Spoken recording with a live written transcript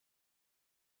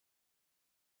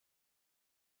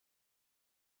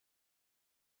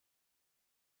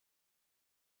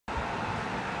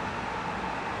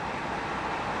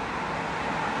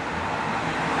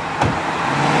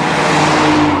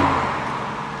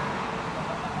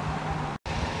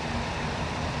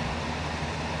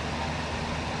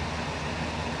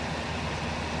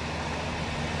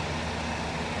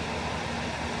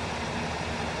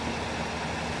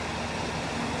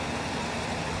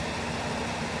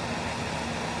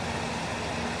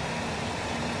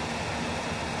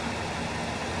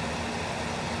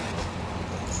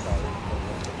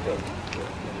And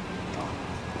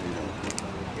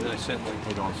I sent like,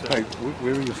 Hey,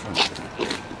 where are you from?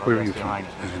 Where are you from?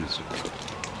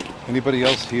 Anybody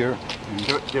else here?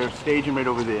 They're staging right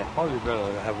over there. probably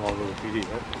better to have them all go to PD,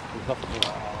 right?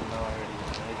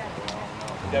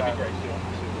 That'd be great.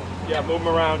 Yeah, move them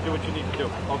around, do what you need to do,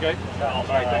 okay? All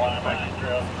right, thank you.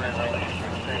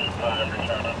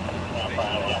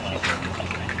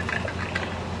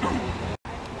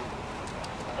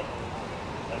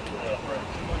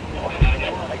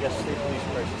 I guess state police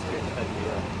presence here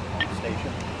at the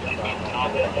station.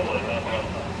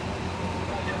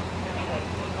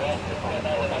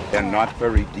 And not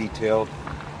very detailed,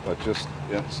 but just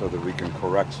so that we can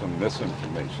correct some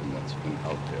misinformation that's been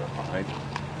out there, all right?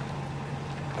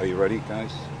 Are you ready,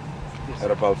 guys?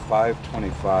 At about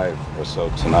 5:25 or so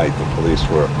tonight, the police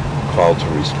were called to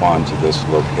respond to this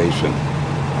location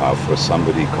for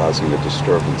somebody causing a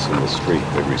disturbance in the street.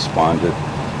 They responded,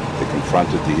 they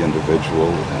confronted the individual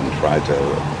and tried to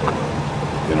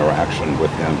interaction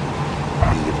with him.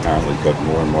 He apparently got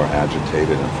more and more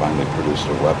agitated and finally produced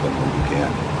a weapon and began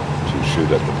to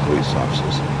shoot at the police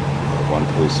officers. One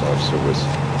police officer was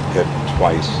hit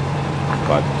twice,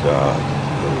 but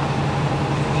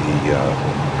he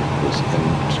was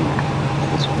into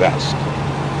his vest.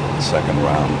 The second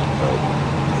round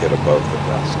hit above the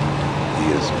vest. He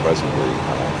is presently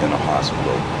in a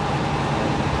hospital,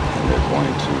 and they're going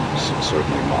to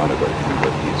certainly monitor him,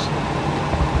 but he's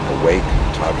awake,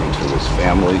 talking to his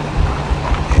family.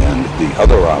 And the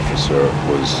other officer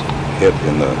was hit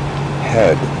in the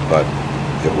head, but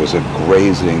it was a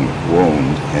grazing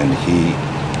wound, and he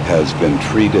has been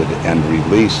treated and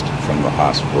released from the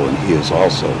hospital, and he is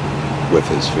also with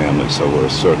his family, so we're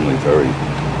certainly very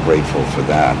grateful for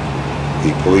that.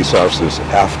 The police officers,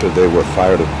 after they were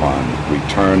fired upon,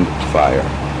 returned fire,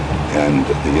 and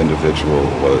the individual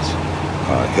was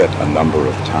hit a number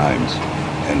of times,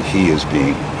 and he is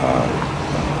being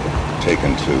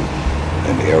taken to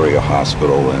an area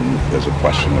hospital, and there's a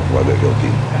question of whether he'll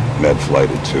be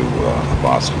med-flighted to a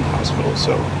Boston hospital.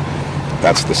 So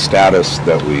that's the status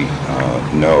that we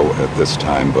know at this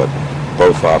time, but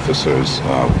both officers,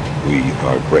 we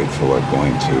are grateful, are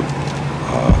going to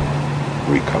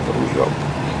recover, we hope.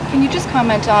 Can you just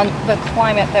comment on the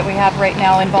climate that we have right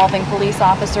now involving police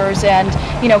officers and,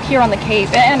 you know, here on the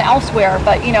Cape and elsewhere,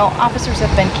 but, you know, officers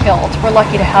have been killed. We're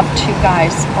lucky to have 2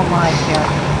 guys alive here.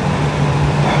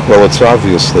 Well, it's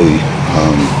obviously,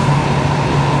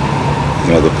 you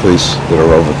know, the police that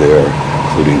are over there,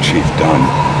 including Chief Dunn,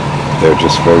 they're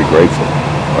just very grateful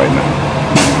right now.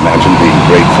 Imagine being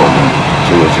grateful when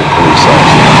 2 of your police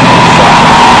officers are shot.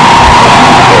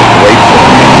 They're grateful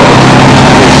that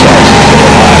police officers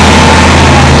are alive.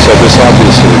 So this is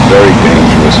obviously a very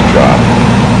dangerous job,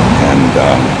 and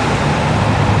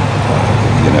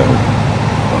you know,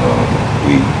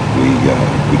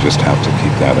 we just have to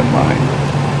keep that in mind,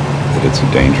 that it's a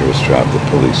dangerous job that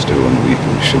police do, and we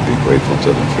should be grateful to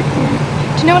them for doing it.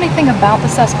 Do you know anything about the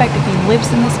suspect, if he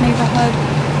lives in this neighborhood?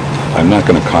 I'm not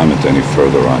going to comment any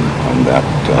further on that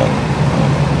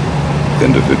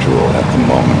individual at the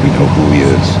moment. We know who he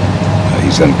is.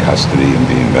 He's in custody and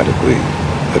being medically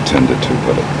attended to,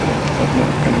 but I'm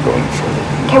not going to go any further.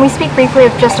 Can we speak briefly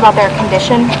just about their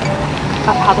condition,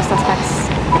 of how the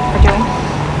suspects are doing?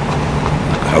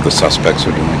 How the suspects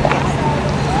are doing?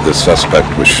 The suspect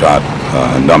was shot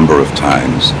a number of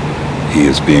times. He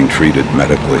is being treated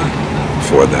medically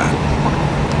for that.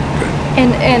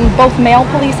 And both male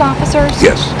police officers?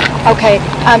 Yes. Okay.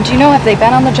 Do you know, have they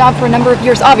been on the job for a number of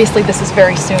years? Obviously, this is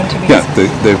very soon to be. Yeah,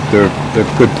 they're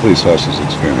good police officers,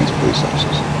 experienced police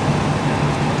officers.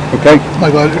 Okay.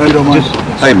 Michael, if you don't mind.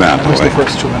 Hey, Matt. What's the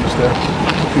first 2 minutes there?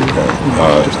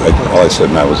 All I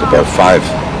said now was about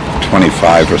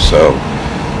 5:25 or so.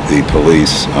 The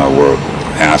police were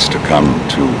asked to come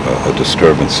to a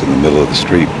disturbance in the middle of the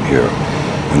street here.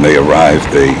 When they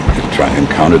arrived, they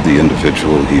encountered the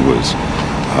individual. He was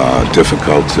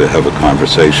difficult to have a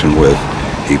conversation with.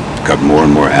 He got more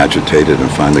and more agitated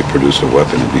and finally produced a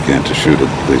weapon and began to shoot at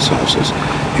the police officers.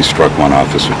 He struck one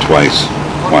officer twice,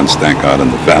 once, thank God,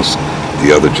 in the vest,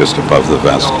 the other just above the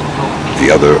vest.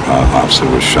 The other officer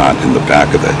was shot in the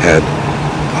back of the head,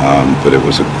 but it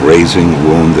was a grazing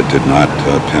wound that did not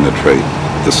penetrate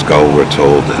the skull, we're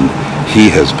told, and he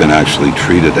has been actually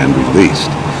treated and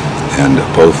released. And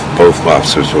both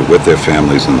officers were with their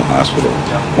families in the hospital.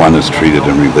 One is treated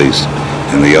and released,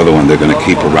 and the other one they're going to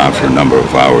keep around for a number of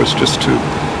hours just to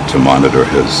monitor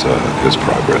his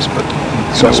progress. But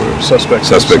suspect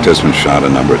has been shot a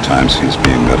number of times. He's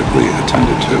being medically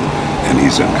attended to, and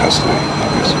he's in custody,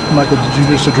 obviously. Michael, did you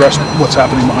just address what's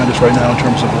happening behind us right now in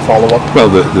terms of the follow-up? Well,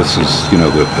 this is, you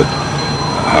know,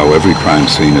 how every crime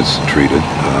scene is treated.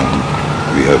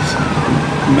 We have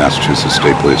Massachusetts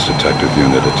State Police Detective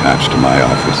Unit attached to my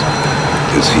office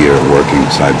is here working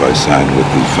side by side with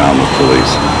the Falmouth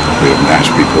Police. We have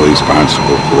Mashpee Police,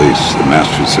 Barnstable Police, the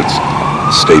Massachusetts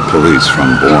State Police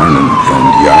from Bourne and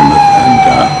Yarmouth, and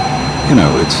you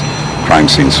know, it's crime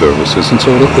scene services, and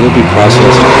so it'll be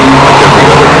processed like every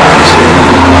other crime scene.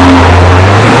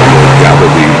 We'll gather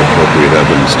the appropriate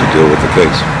evidence to deal with the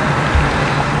case.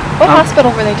 What hospital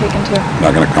were they taken to?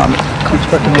 Not going to comment.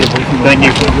 Thank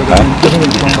you. Huh?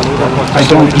 I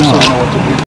don't know.